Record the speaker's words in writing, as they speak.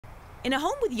In a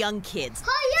home with young kids,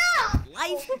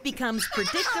 life becomes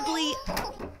predictably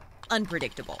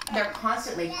unpredictable. They're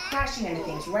constantly crashing into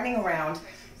things, running around.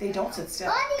 They don't sit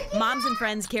still. Moms and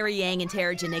friends Carrie Yang and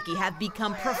Tara Janicki have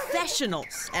become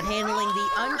professionals at handling the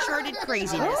uncharted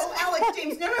craziness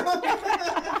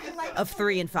of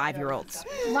 3- and 5-year-olds.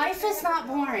 Life is not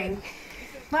boring.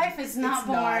 Life is not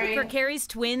boring. For Carrie's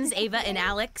twins, Ava and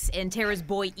Alex, and Tara's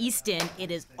boy, Easton,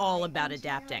 it is all about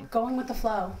adapting. Going with the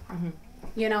flow.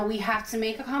 You know, we have to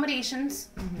make accommodations,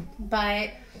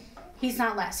 but he's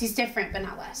not less. He's different, but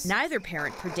not less. Neither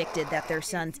parent predicted that their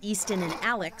sons, Easton and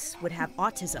Alex, would have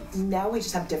autism. Now we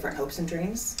just have different hopes and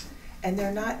dreams, and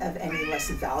they're not of any less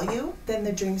value than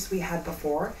the dreams we had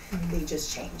before. They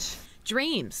just change.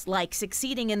 Dreams like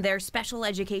succeeding in their special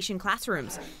education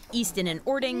classrooms, Easton in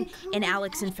Ording and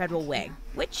Alex in Federal Way,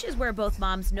 which is where both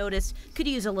moms noticed could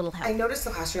use a little help. I noticed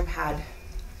the classroom had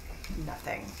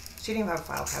nothing. She didn't even have a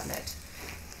file cabinet.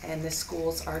 And the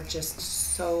schools are just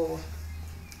so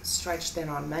stretched thin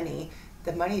on money.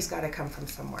 The money's got to come from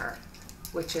somewhere,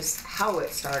 which is how it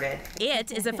started.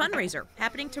 It is a fundraiser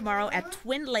happening tomorrow at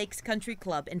Twin Lakes Country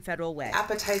Club in Federal Way.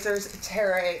 Appetizers,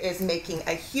 Tara is making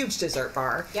a huge dessert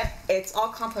bar. Yep. It's all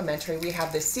complimentary. We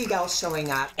have the seagulls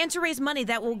showing up. And to raise money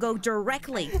that will go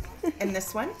directly And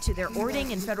this one? to their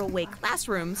Ording and Federal Way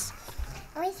classrooms.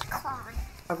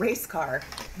 A race car.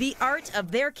 The art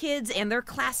of their kids and their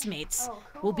classmates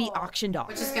will be auctioned off.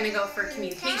 Which is going to go for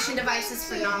communication devices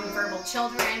for nonverbal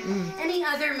children, any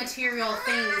other material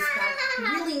things that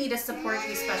really need to support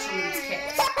these special needs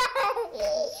kids.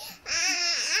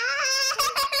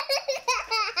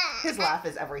 His laugh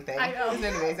is everything. I know. Isn't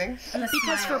it amazing?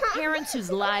 Because for parents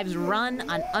whose lives run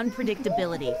on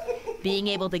unpredictability, being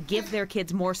able to give their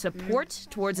kids more support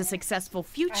towards a successful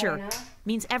future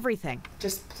means everything.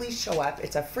 Just please show up.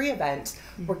 It's a free event.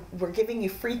 We're giving you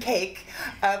free cake.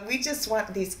 We just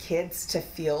want these kids to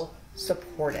feel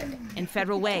supported. In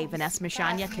Federal Way, Vanessa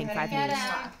Misciagna, King 5 News.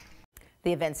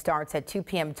 The event starts at 2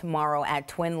 p.m. tomorrow at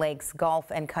Twin Lakes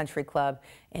Golf and Country Club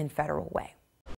in Federal Way.